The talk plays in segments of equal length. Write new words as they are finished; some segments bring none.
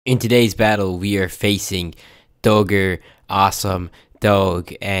In today's battle, we are facing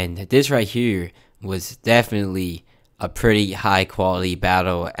DogerAwsomeDoge, and this right here was definitely a pretty high quality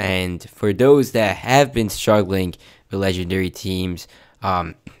battle. And for those that have been struggling with legendary teams,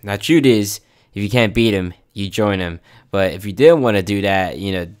 now truth is, if you can't beat them, you join them. But if you didn't want to do that,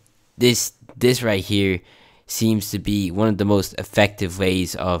 this right here seems to be one of the most effective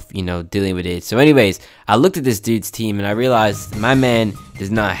ways of dealing with it. So anyways, I looked at this dude's team and I realized my man does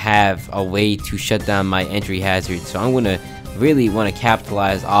not have a way to shut down my entry hazard, so I'm gonna really want to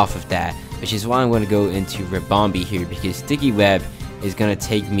capitalize off of that, which is why I'm going to go into Rabombi here, because Sticky Web is going to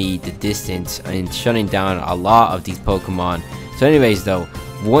take me the distance in shutting down a lot of these Pokemon. So anyways though,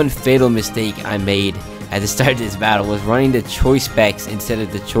 one fatal mistake I made at the start of this battle was running the Choice Specs instead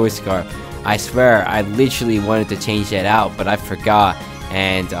of the Choice Scarf. I swear I literally wanted to change that out, but I forgot,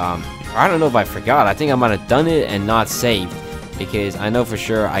 and I don't know if I forgot. I think I might have done it and not saved, because I know for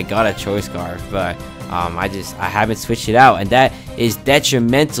sure I got a Choice Scarf, but I haven't switched it out, and that is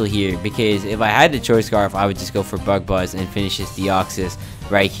detrimental here, because if I had the Choice Scarf, I would just go for Bug Buzz and finish this Deoxys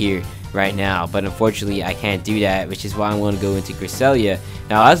right here, right now. But unfortunately, I can't do that, which is why I want to go into Cresselia.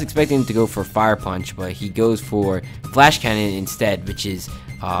 Now, I was expecting him to go for Fire Punch, but he goes for Flash Cannon instead, which is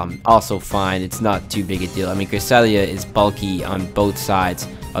also fine. It's not too big a deal. I mean, Cresselia is bulky on both sides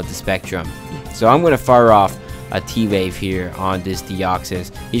of the spectrum, so I'm going to fire off a T-Wave here on this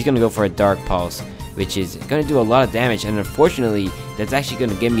Deoxys. He's going to go for a Dark Pulse, which is going to do a lot of damage, and unfortunately that's actually going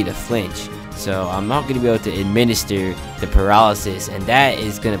to give me the flinch, so I'm not going to be able to administer the paralysis, and that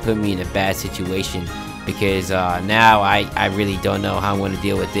is going to put me in a bad situation, because now I really don't know how I'm going to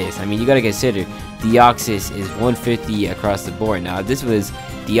deal with this. I mean, you got to consider Deoxys is 150 across the board. Now if this was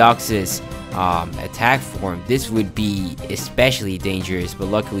Deoxys attack form, this would be especially dangerous, but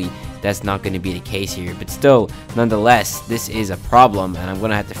luckily that's not going to be the case here. But still, nonetheless, this is a problem, and I'm going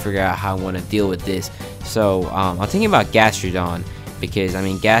to have to figure out how I want to deal with this. So I'm thinking about Gastrodon, because I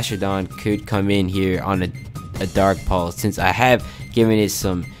mean Gastrodon could come in here on a Dark Pulse, since I have given it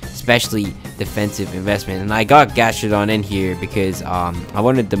some especially defensive investment, and I got Gastrodon in here because I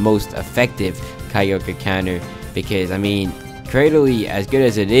wanted the most effective Kyogre counter, because I mean Cradily, as good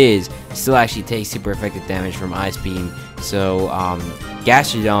as it is, still actually takes super effective damage from Ice Beam. So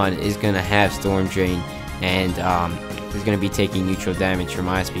Gastrodon is going to have Storm Drain, and is going to be taking neutral damage from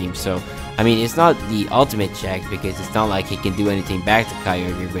Ice Beam. So I mean, it's not the ultimate check, because it's not like he can do anything back to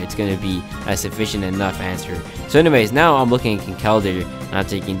Kyogre, but it's going to be a sufficient enough answer. So anyways, now I'm looking at Conkeldurr, and I'm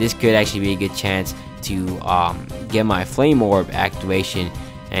thinking this could actually be a good chance to get my Flame Orb activation,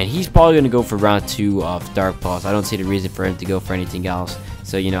 and he's probably going to go for round 2 of Dark Pulse. I don't see the reason for him to go for anything else,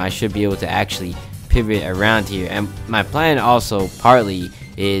 so I should be able to actually pivot around here. And my plan also partly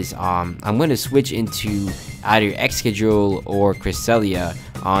is I'm going to switch into either Excadrill or Cresselia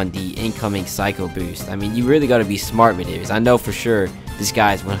on the incoming Psycho Boost. I mean, you really got to be smart with it, because I know for sure this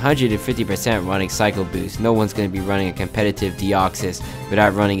guy's 150% running Psycho Boost. No one's going to be running a competitive Deoxys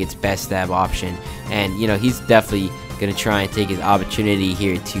without running its best stab option, and he's definitely going to try and take his opportunity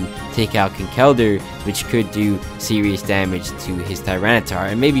here to take out Conkeldurr, which could do serious damage to his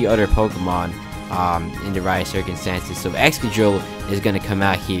Tyranitar and maybe other Pokemon in the right circumstances. So Excadrill is going to come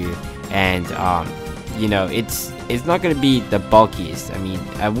out here, and it's not going to be the bulkiest. I mean,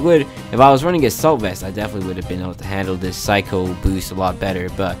 I would, if I was running Assault Vest, I definitely would have been able to handle this Psycho Boost a lot better,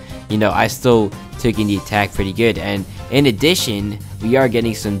 but I still took in the attack pretty good. And in addition, we are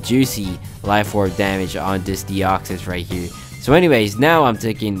getting some juicy Life Orb damage on this Deoxys right here. So anyways, now I'm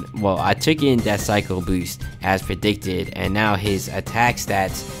taking, well, I took in that Psycho Boost as predicted, and now his attack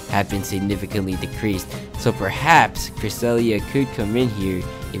stats have been significantly decreased. So perhaps Cresselia could come in here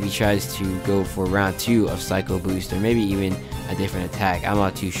if he tries to go for round 2 of Psycho Boost, or maybe even a different attack. I'm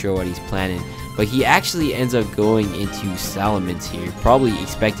not too sure what he's planning, but he actually ends up going into Salamence here, probably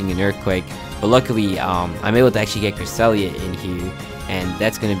expecting an Earthquake, but luckily I'm able to actually get Cresselia in here, and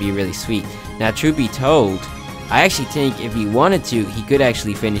that's going to be really sweet. Now, truth be told, I actually think if he wanted to, he could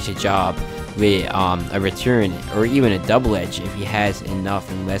actually finish a job with a return or even a double edge if he has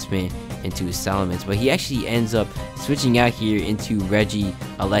enough investment into his Salamence. But he actually ends up switching out here into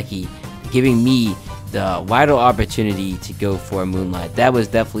Regieleki, giving me the vital opportunity to go for a Moonlight. That was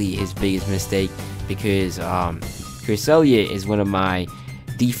definitely his biggest mistake, because Cresselia is one of my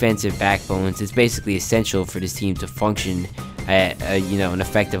defensive backbones. It's basically essential for this team to function at an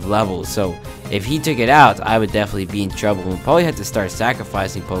effective level. So if he took it out, I would definitely be in trouble, and probably have to start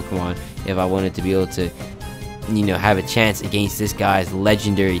sacrificing Pokemon if I wanted to be able to have a chance against this guy's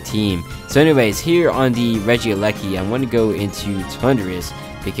legendary team. So anyways, here on the Regieleki, I want to go into Tundurus,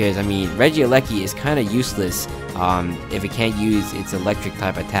 because I mean Regieleki is kind of useless if it can't use its electric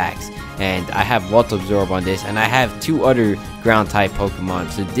type attacks, and I have Volt Absorb on this, and I have 2 other ground type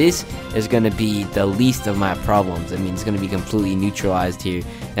Pokemon, so this is going to be the least of my problems. I mean, it's going to be completely neutralized here.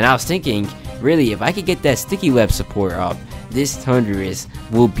 And I was thinking, really, if I could get that Sticky Web support up, this Thundurus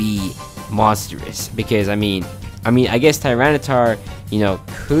will be monstrous, because I guess Tyranitar, you know,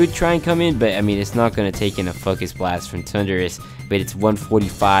 could try and come in, but I mean, it's not going to take in a Focus Blast from Thundurus, but it's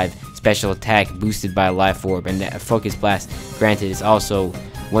 145 special attack boosted by Life Orb, and that Focus Blast, granted, is also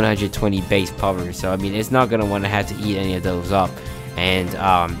 120 base power, so I mean, it's not going to want to have to eat any of those up. And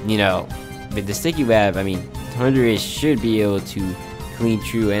you know, with the Sticky Web, I mean, Thundurus should be able to clean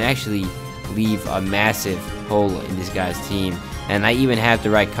through and actually leave a massive hole in this guy's team. And I even have the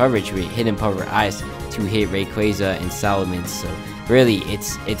right coverage with Hidden Power Ice to hit Rayquaza and Salamence, so really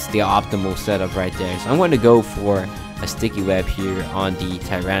it's the optimal setup right there. So I'm going to go for a Sticky Web here on the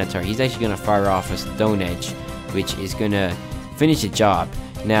Tyranitar. He's actually going to fire off a Stone Edge, which is going to finish the job.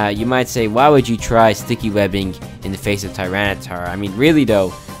 Now you might say, why would you try Sticky Webbing in the face of Tyranitar? I mean, really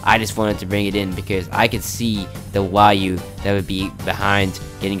though, I just wanted to bring it in because I could see the value that would be behind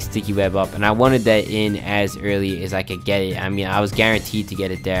getting Sticky Web up, and I wanted that in as early as I could get it. I mean, I was guaranteed to get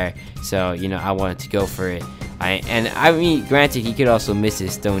it there, so you know, I wanted to go for it. I mean, granted, he could also miss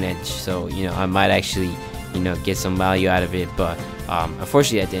his Stone Edge, so you know, I might actually, you know, get some value out of it, but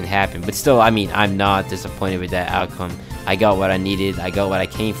unfortunately that didn't happen. But still, I mean, I'm not disappointed with that outcome. I got what I needed, I got what I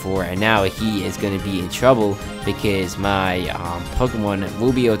came for, and now he is going to be in trouble because my Pokemon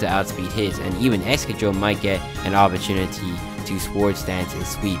will be able to outspeed his, and even Excadrill might get an opportunity to Swords Dance and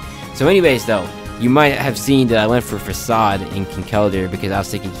Sweep. So anyways though, you might have seen that I went for Facade in Conkeldurr because I was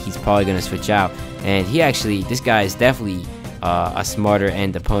thinking he's probably going to switch out, and this guy is definitely a smarter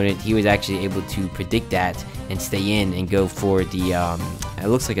end opponent. He was actually able to predict that and stay in and go for the it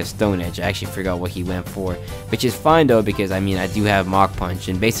looks like a Stone Edge. I actually forgot what he went for, which is fine though, because I mean, I do have Mach Punch,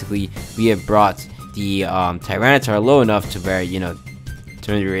 and basically we have brought the Tyranitar low enough to where, you know,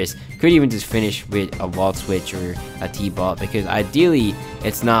 Thundurus could even just finish with a Volt Switch or a T-Ball, because ideally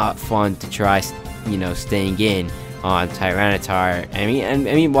it's not fun to try, you know, staying in on Tyranitar.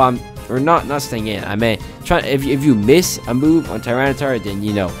 Not staying in. I mean, if you miss a move on Tyranitar, then,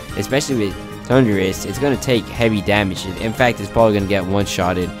 you know, especially with Thundurus, it's going to take heavy damage. In fact, it's probably going to get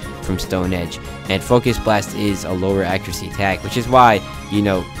one-shotted from Stone Edge. And Focus Blast is a lower accuracy attack, which is why, you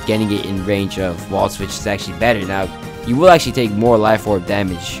know, getting it in range of Volt Switch is actually better. Now, you will actually take more Life Orb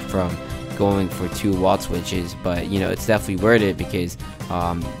damage from going for 2 Volt Switches, but, you know, it's definitely worth it because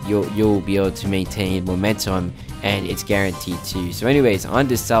you'll be able to maintain momentum, and it's guaranteed to. So anyways, on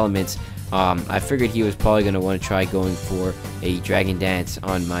this Salamence, I figured he was probably going to want to try going for a Dragon Dance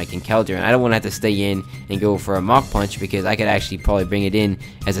on my Conkeldurr, and I don't want to have to stay in and go for a Mach Punch because I could actually probably bring it in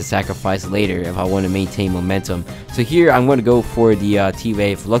as a sacrifice later if I want to maintain momentum. So here I'm going to go for the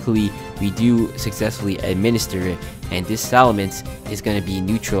T-Wave. Luckily, we do successfully administer it, and this Salamence is going to be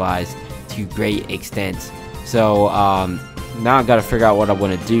neutralized to great extent. So now I've got to figure out what I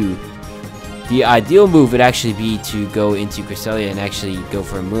want to do. The ideal move would actually be to go into Cresselia and actually go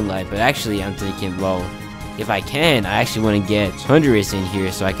for a Moonlight, but actually I'm thinking, well, if I can, I actually want to get Thundurus in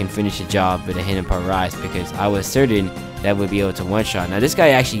here so I can finish the job with a Hidden Power Ice, because I was certain that would be able to one-shot. Now this guy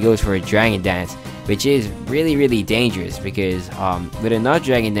actually goes for a Dragon Dance, which is really, really dangerous because with a not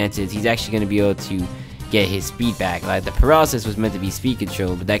Dragon Dances, he's actually going to be able to get his speed back. Like, the paralysis was meant to be speed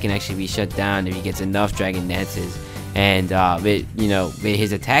control, but that can actually be shut down if he gets enough Dragon Dances. And with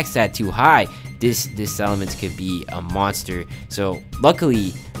his attack stat too high, this Salamence could be a monster. So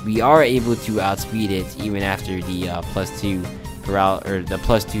luckily we are able to outspeed it even after the +2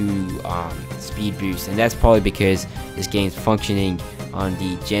 speed boost, and that's probably because this game's functioning on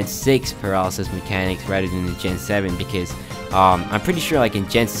the Gen 6 paralysis mechanics rather than the Gen 7, because I'm pretty sure like in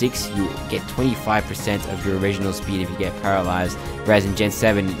Gen 6 you get 25% of your original speed if you get paralyzed, whereas in Gen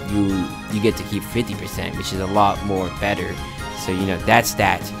 7 you get to keep 50%, which is a lot more better. So, you know, that's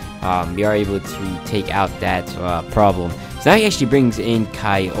that. We are able to take out that problem. So now he actually brings in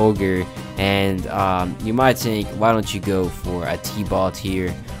Kyogre, and you might think, why don't you go for a T-Balt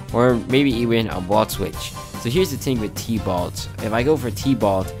here, or maybe even a Volt Switch. So here's the thing with T-Balt. If I go for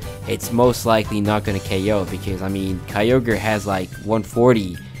T-Balt, it's most likely not going to KO, because I mean, Kyogre has like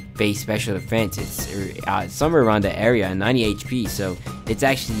 140 base special defense. It's somewhere around the area, 90 HP, so it's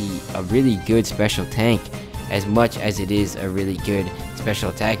actually a really good special tank as much as it is a really good special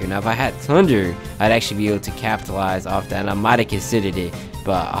attacker. Now if I had Thunder, I'd actually be able to capitalize off that, and I might have considered it,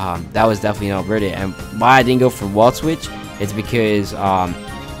 but that was definitely not worth it. And why I didn't go for Volt Switch is because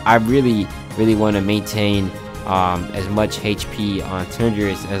I really want to maintain as much HP on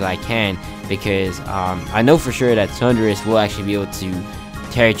Thunderous as I can, because I know for sure that Thunderous will actually be able to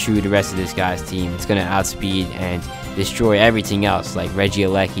tear through the rest of this guy's team. It's gonna outspeed and destroy everything else, like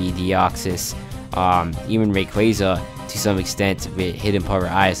Regieleki, Deoxys, even Rayquaza to some extent with Hidden Power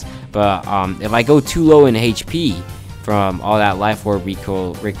Ice. But if I go too low in HP from all that Life Orb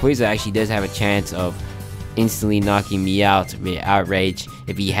recoil, Rayquaza actually does have a chance of instantly knocking me out with Outrage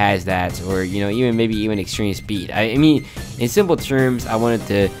if he has that, or you know, even Extreme Speed. I mean, in simple terms, I wanted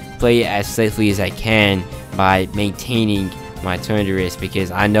to play it as safely as I can by maintaining my Thunderous,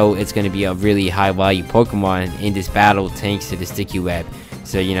 because I know it's going to be a really high value Pokemon in this battle thanks to the Sticky Web.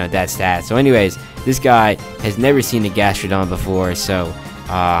 So you know, that's that. So anyways, this guy has never seen a Gastrodon before, so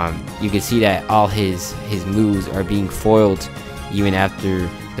you can see that all his moves are being foiled even after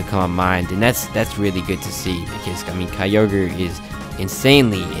the Calm Mind, and that's really good to see, because I mean, Kyogre is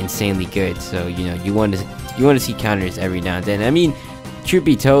insanely good. So you know, you want to see counters every now and then. I mean, truth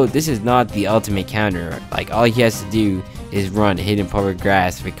be told, this is not the ultimate counter. Like, all he has to do is run Hidden Power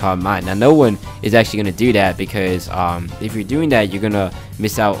Grass with Calm Mind. Now, no one is actually going to do that, because if you're doing that, you're going to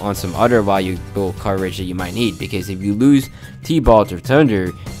miss out on some other valuable coverage that you might need, because if you lose T-Ball or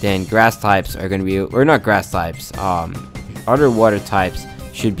Thunder, then grass types are going to be, or not grass types, other water types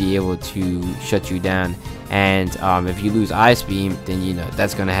should be able to shut you down. And if you lose Ice Beam, then you know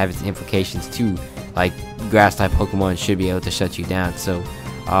that's going to have its implications too. Like, grass type Pokemon should be able to shut you down. So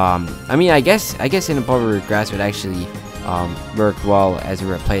I mean, I guess Hidden Power Grass would actually work well as a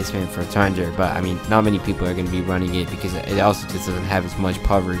replacement for Thunder, but I mean, not many people are going to be running it, because it also just doesn't have as much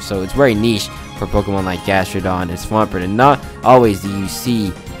coverage. So it's very niche for Pokemon like Gastrodon and Swampert, and not always do you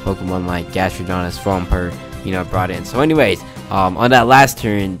see Pokemon like Gastrodon and Swampert, you know, brought in. So anyways, on that last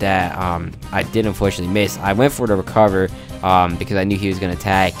turn that I did unfortunately miss, I went for the recover because I knew he was going to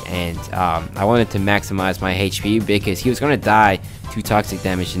attack, and I wanted to maximize my HP because he was going to die to toxic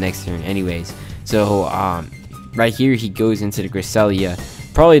damage the next turn anyways. So right here he goes into the Cresselia,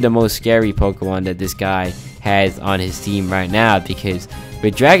 probably the most scary Pokemon that this guy has on his team right now, because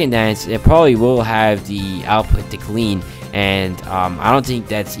with Dragon Dance it probably will have the output to clean, and I don't think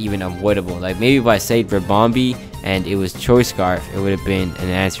that's even avoidable. Like, maybe if I saved for Bombi and it was Choice Scarf, it would have been an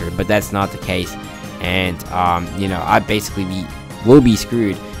answer, but that's not the case. And you know, I basically will be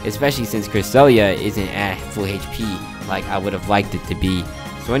screwed, especially since Cresselia isn't at full HP like I would have liked it to be.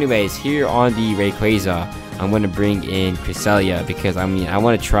 So anyways, here on the Rayquaza, I'm going to bring in Cresselia, because I mean, I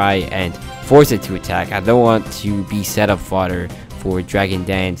want to try and force it to attack. I don't want to be setup fodder for Dragon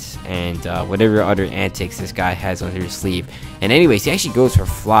Dance and whatever other antics this guy has on his sleeve. And anyways, he actually goes for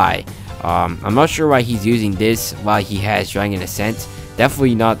Fly. I'm not sure why he's using this while he has Dragon Ascent.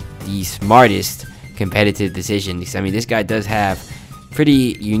 Definitely not the smartest competitive decision, because I mean, this guy does have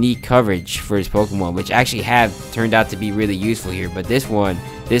pretty unique coverage for his Pokemon, which actually have turned out to be really useful here. But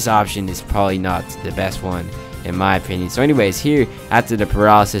this option is probably not the best one in my opinion. So anyways, here after the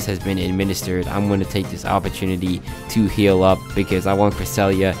paralysis has been administered, I'm going to take this opportunity to heal up, because I want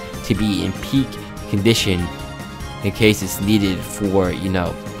Cresselia to be in peak condition in case it's needed for, you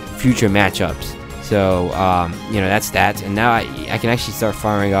know, future matchups. So you know, that's that. And now I can actually start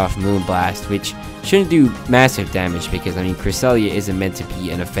firing off Moonblast, which shouldn't do massive damage, because I mean, Cresselia isn't meant to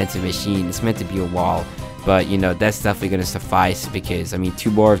be an offensive machine. It's meant to be a wall. But you know, that's definitely going to suffice, because I mean,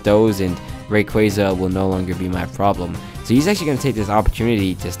 2 more of those and Rayquaza will no longer be my problem. So he's actually going to take this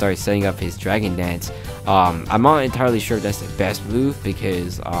opportunity to start setting up his Dragon Dance. I'm not entirely sure if that's the best move,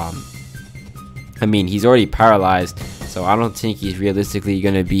 because I mean, he's already paralyzed, so I don't think he's realistically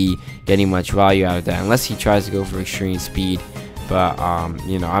going to be getting much value out of that, unless he tries to go for Extreme Speed. But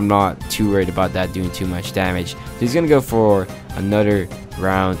you know, I'm not too worried about that doing too much damage. So he's going to go for another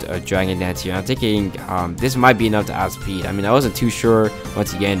round of Dragon Dance here. I'm thinking this might be enough to outspeed. I mean, I wasn't too sure.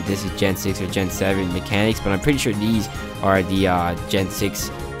 Once again, this is Gen 6 or Gen 7 mechanics, but I'm pretty sure these are the Gen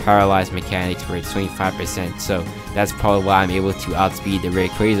 6 paralyzed mechanics where it's 25%. So that's probably why I'm able to outspeed the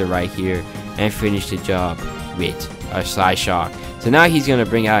Rayquaza right here and finish the job with a Psyshock. So now he's going to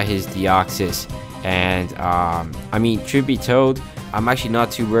bring out his Deoxys. And I mean, truth be told, I'm actually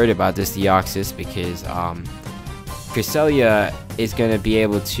not too worried about this Deoxys, because Cresselia is going to be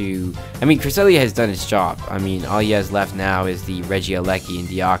able to, I mean, Cresselia has done its job. I mean, all he has left now is the Regieleki and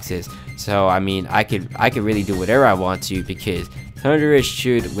Deoxys. So I mean, I could really do whatever I want to, because Thunderous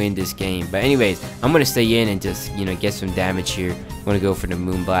should win this game. But anyways, I'm going to stay in and just, you know, get some damage here. I'm going to go for the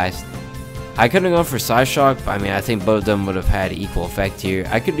Moonblast. I could have gone for Psyshock, but I mean, I think both of them would have had equal effect here.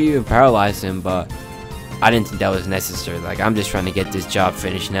 I could even paralyze him, but I didn't think that was necessary. Like, I'm just trying to get this job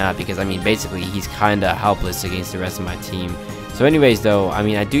finished now, because I mean, basically he's kind of helpless against the rest of my team. So anyways though, I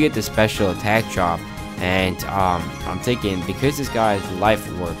mean, I do get the special attack drop, And I'm thinking, because this guy is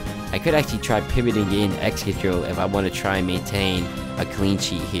life warp, I could actually try pivoting in Excadrill if I want to try and maintain a clean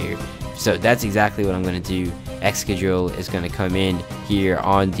sheet here. So that's exactly what I'm going to do. Excadrill is going to come in here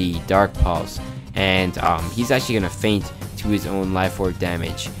on the Dark Pulse, and he's actually going to feint to his own life orb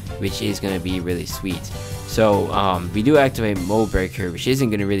damage, which is going to be really sweet. So we do activate Mold Breaker, which isn't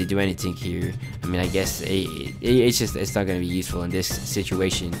going to really do anything here. I mean, I guess it's not going to be useful in this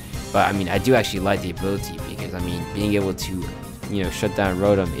situation. But I mean, I do actually like the ability, because I mean, being able to, you know, shut down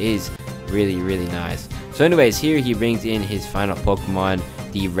Rotom is really, really nice. So anyways, here he brings in his final Pokemon,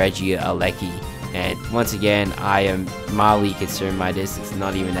 the Regieleki. And once again, I am mildly concerned by this. It's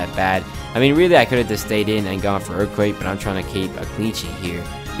not even that bad. I mean, really, I could have just stayed in and gone for Earthquake, but I'm trying to keep a clean sheet here,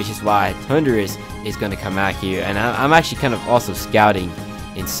 which is why Thundurus is going to come out here. And I'm actually kind of also scouting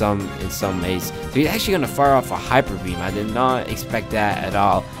in some ways. So he's actually going to fire off a Hyper Beam. I did not expect that at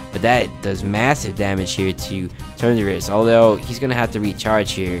all, but that does massive damage here to Thundurus, although he's going to have to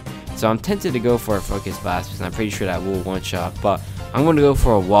recharge here. So I'm tempted to go for a Focus Blast, because I'm pretty sure that will one-shot, but I'm going to go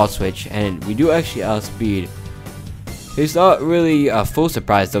for a Wall Switch, and we do actually outspeed. It's not really a full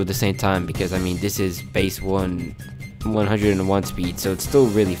surprise though at the same time, because I mean, this is base 101 speed, so it's still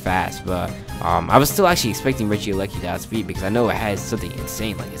really fast. But I was still actually expecting Regieleki to outspeed, because I know it has something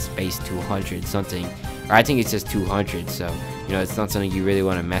insane, like it's base 200 something, or I think it's just 200, so you know, it's not something you really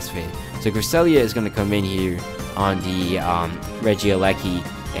want to mess with. So Cresselia is going to come in here on the Regieleki,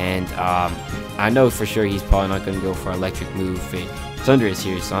 and I know for sure he's probably not going to go for electric move if Thundurus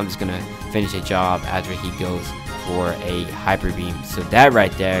here, so I'm just going to finish the job after he goes for a Hyper Beam. So that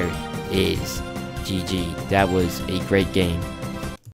right there is GG. That was a great game.